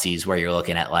analyses where you're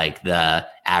looking at like the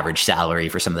average salary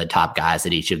for some of the top guys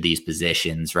at each of these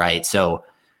positions, right? So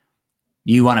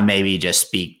you want to maybe just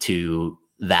speak to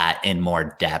that in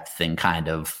more depth and kind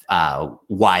of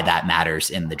why that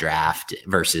matters in the draft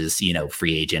versus,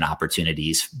 free agent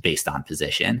opportunities based on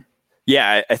position.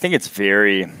 Yeah, I think it's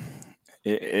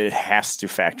it has to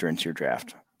factor into your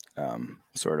draft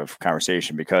sort of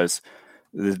conversation, because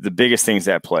the biggest things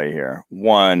at play here,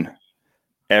 one,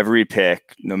 every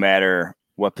pick, no matter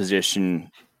what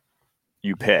position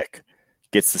you pick,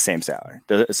 gets the same salary.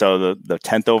 So the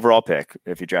 10th overall pick,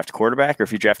 if you draft a quarterback or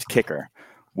if you draft a kicker,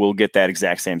 will get that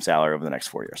exact same salary over the next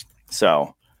 4 years.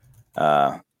 So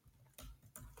that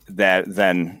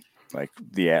then, like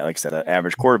I said, the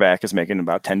average quarterback is making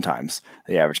about 10 times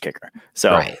the average kicker.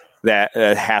 So that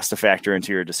has to factor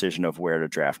into your decision of where to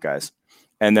draft guys.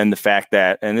 And then the fact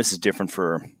that, and this is different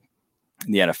for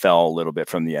the NFL a little bit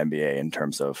from the NBA in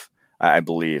terms of, I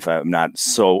believe I'm not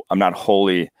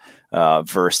wholly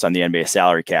versed on the NBA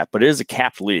salary cap, but it is a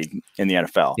capped league in the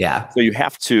NFL. Yeah. So you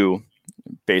have to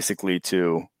basically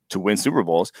to win Super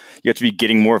Bowls, you have to be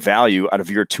getting more value out of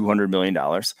your $200 million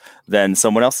than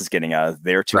someone else is getting out of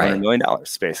their $200 million.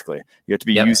 Basically, you have to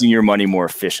be using your money more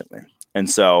efficiently. And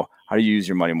so how do you use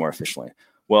your money more efficiently?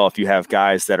 Well, if you have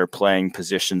guys that are playing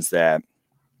positions that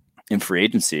in free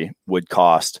agency would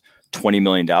cost $20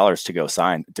 million to go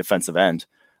sign, defensive end,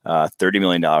 $30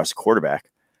 million a quarterback.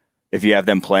 If you have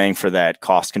them playing for that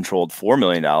cost controlled $4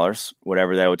 million,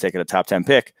 whatever that would take at a top 10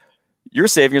 pick, you're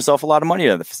saving yourself a lot of money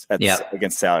Yep.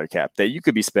 against salary cap that you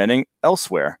could be spending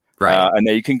elsewhere. Right. And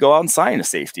then you can go out and sign a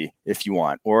safety if you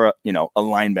want, or a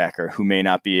linebacker who may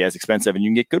not be as expensive, and you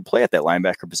can get good play at that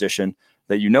linebacker position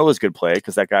that is good play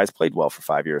because that guy's played well for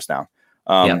 5 years now.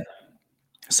 Yep.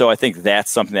 So I think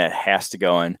that's something that has to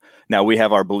go in. Now we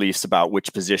have our beliefs about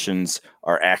which positions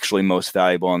are actually most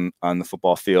valuable on the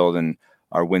football field, and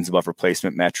our wins above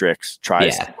replacement metrics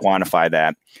tries to quantify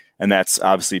that. And that's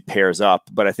obviously pairs up,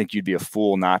 but I think you'd be a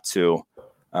fool not to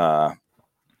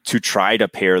try to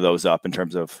pair those up in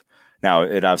terms of, now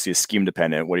it obviously is scheme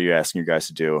dependent. What are you asking your guys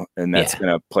to do? And that's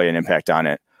going to play an impact on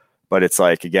it. But it's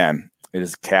like, again, it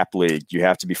is a cap league. You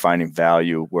have to be finding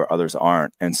value where others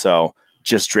aren't. And so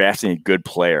just drafting a good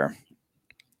player,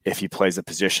 if he plays a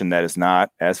position that is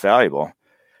not as valuable,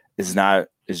 is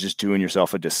just doing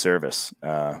yourself a disservice.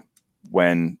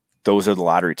 When those are the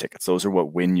lottery tickets, those are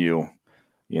what win you,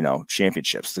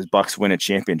 championships. The Bucs win a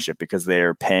championship because they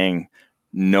are paying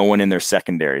no one in their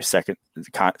second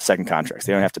contracts.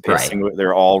 They don't have to pay a single.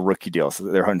 They're all rookie deals.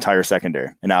 Their entire secondary,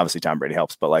 and obviously Tom Brady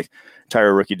helps, but like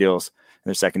entire rookie deals in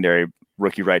their secondary,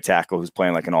 rookie right tackle who's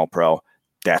playing like an all-pro.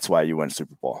 That's why you win a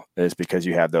Super Bowl, is because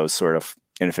you have those sort of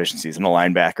inefficiencies, and a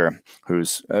linebacker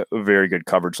who's a very good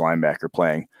coverage linebacker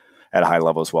playing at a high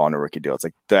level as well in a rookie deal. It's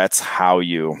like that's how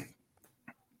you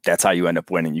end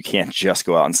up winning. You can't just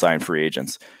go out and sign free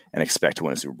agents and expect to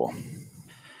win a Super Bowl.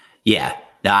 Yeah.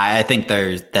 No, I think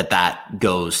that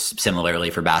goes similarly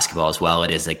for basketball as well.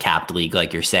 It is a capped league,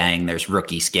 like you're saying. There's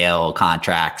rookie scale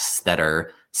contracts that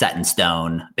are set in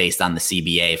stone based on the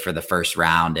CBA for the first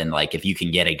round. And like, if you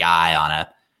can get a guy on a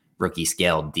rookie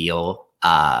scale deal,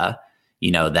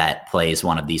 that plays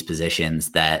one of these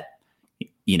positions that,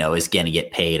 is going to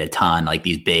get paid a ton, like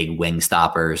these big wing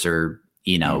stoppers or,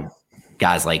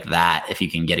 guys like that. If you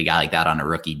can get a guy like that on a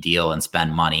rookie deal and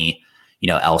spend money,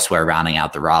 elsewhere rounding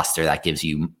out the roster, that gives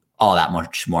you all that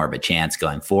much more of a chance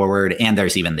going forward. And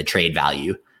there's even the trade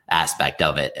value aspect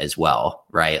of it as well,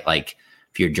 right? Like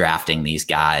if you're drafting these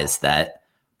guys that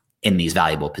in these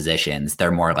valuable positions,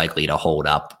 they're more likely to hold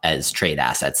up as trade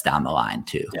assets down the line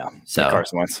too. Yeah. So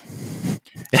Carson Wentz.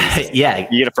 Yeah.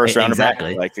 You get a first rounder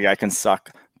exactly. back. Like the guy can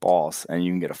suck balls and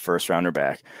you can get a first rounder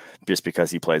back just because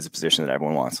he plays a position that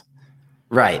everyone wants.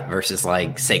 Right. Versus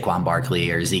like Saquon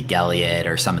Barkley or Zeke Elliott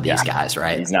or some of these guys,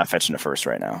 right? He's not fetching a first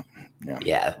right now.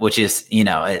 Yeah. Which is,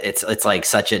 it's like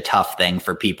such a tough thing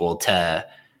for people to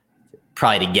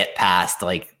probably to get past,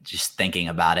 like just thinking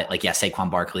about it. Like, yeah,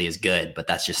 Saquon Barkley is good, but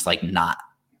that's just like not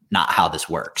how this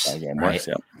works. That game right? works,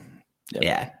 yep.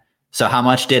 Yeah. So how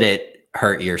much did it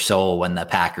hurt your soul when the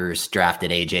Packers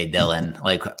drafted AJ Dillon?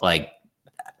 Like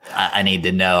I need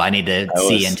to know. I need to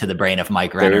see into the brain of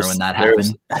Mike Renner when that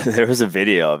happened. There was a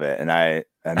video of it, and I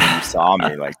mean, you saw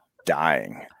me like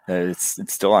dying. It's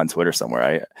still on Twitter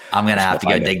somewhere. I'm gonna have to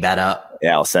go dig that up.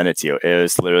 Yeah, I'll send it to you. It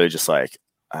was literally just like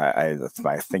I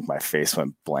think my face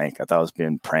went blank. I thought I was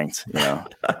being pranked. I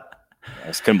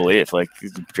just couldn't believe it. Like you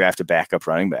draft a backup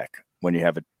running back when you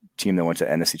have a team that went to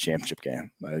NFC Championship game.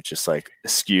 It just like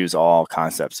eschews all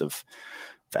concepts of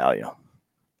value.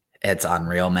 It's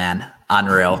unreal, man.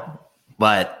 Unreal.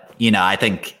 But, I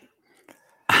think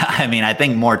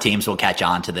more teams will catch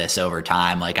on to this over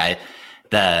time. Like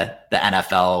the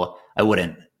NFL, I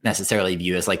wouldn't necessarily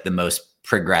view as like the most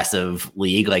progressive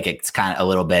league. Like it's kind of a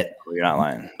little bit, you're not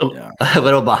lying. Yeah. A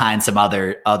little behind some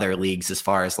other leagues as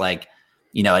far as like,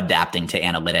 adapting to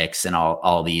analytics and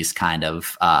all these kind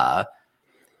of,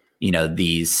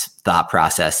 these thought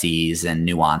processes and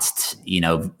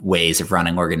nuanced, ways of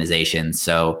running organizations.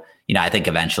 So, I think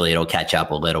eventually it'll catch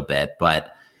up a little bit,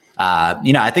 but,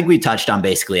 I think we touched on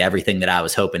basically everything that I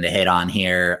was hoping to hit on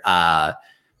here.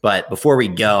 But before we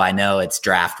go, I know it's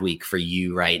draft week for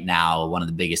you right now, one of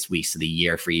the biggest weeks of the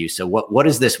year for you. So what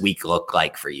does this week look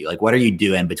like for you? Like, what are you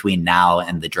doing between now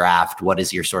and the draft? What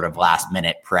is your sort of last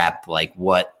minute prep? Like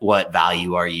what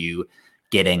value are you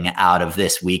getting out of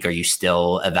this week? Are you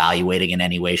still evaluating in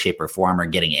any way, shape, or form, or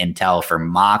getting intel from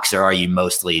mocks, or are you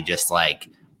mostly just like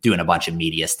doing a bunch of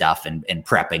media stuff and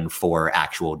prepping for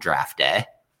actual draft day?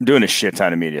 I'm doing a shit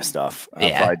ton of media stuff. I'll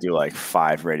probably do like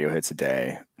 5 radio hits a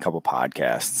day, a couple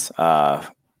podcasts,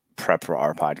 prep for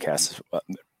our podcast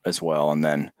as well. And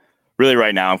then really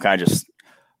right now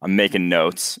I'm making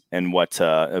notes and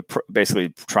basically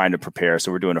trying to prepare.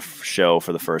 So we're doing a show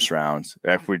for the first round.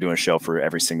 We're doing a show for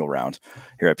every single round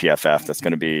here at PFF. That's going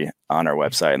to be on our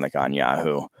website and like on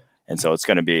Yahoo. And so it's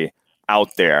going to be out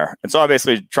there. And so I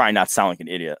basically try not to sound like an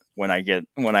idiot when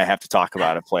I have to talk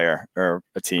about a player or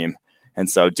a team. And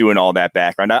so doing all that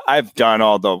background, I've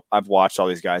watched all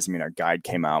these guys. I mean, our guide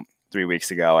came out 3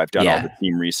 weeks ago. I've done all the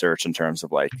team research in terms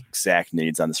of like exact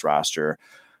needs on this roster.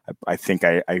 I think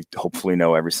I hopefully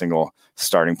know every single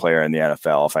starting player in the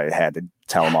NFL if I had to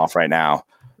tell them off right now.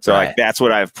 So like that's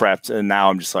what I've prepped, and now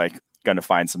I'm just like going to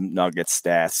find some Nuggets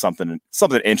stats, something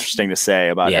interesting to say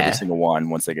about every single one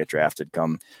once they get drafted.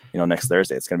 Come next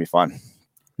Thursday, it's going to be fun.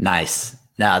 Nice.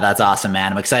 No, that's awesome,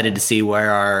 man. I'm excited to see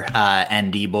where our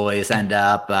ND boys end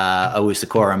up.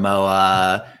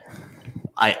 Owusu-Koramoah,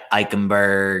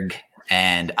 Eichenberg,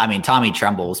 and I mean Tommy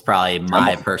Tremble is probably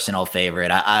my personal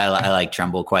favorite. I like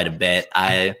Tremble quite a bit.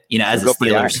 As a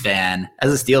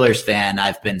Steelers fan,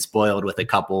 I've been spoiled with a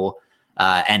couple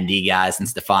ND guys, and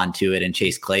Stephon Tuitt and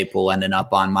Chase Claypool ending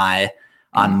up on my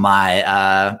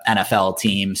NFL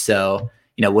team. So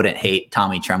wouldn't hate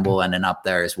Tommy Tremble ending up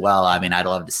there as well. I mean, I'd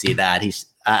love to see that.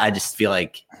 I just feel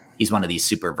like he's one of these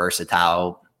super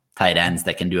versatile tight ends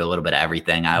that can do a little bit of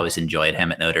everything. I always enjoyed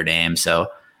him at Notre Dame. So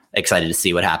excited to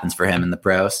see what happens for him in the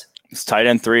pros. It's tight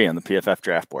end 3 on the PFF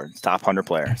draft board. It's top 100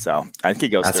 player. So I think he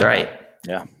goes. That's right.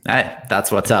 Yeah. Hey,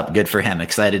 that's what's up. Good for him.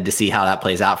 Excited to see how that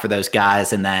plays out for those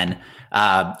guys. And then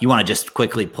you want to just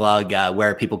quickly plug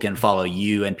where people can follow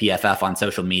you and PFF on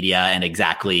social media and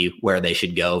exactly where they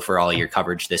should go for all your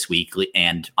coverage this week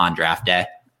and on draft day.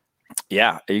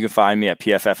 Yeah. You can find me at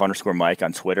PFF_Mike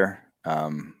on Twitter.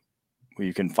 Where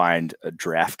you can find a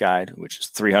draft guide, which is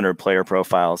 300 player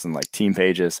profiles and like team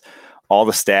pages, all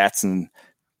the stats and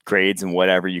grades and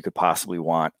whatever you could possibly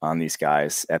want on these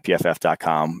guys at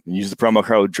pff.com. Use the promo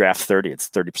code draft30. It's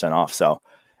 30% off. So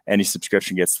any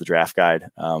subscription gets the draft guide.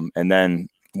 And then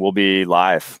we'll be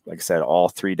live, like I said, all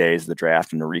 3 days of the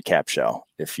draft and a recap show.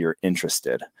 If you're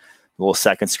interested, a little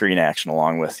second screen action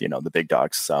along with, the big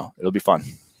dogs. So it'll be fun.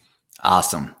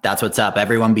 Awesome. That's what's up.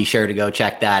 Everyone be sure to go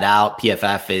check that out.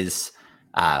 PFF is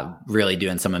really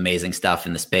doing some amazing stuff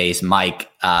in the space. Mike,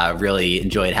 really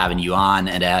enjoyed having you on.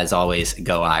 And as always,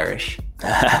 go Irish.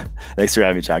 Thanks for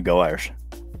having me, John. Go Irish.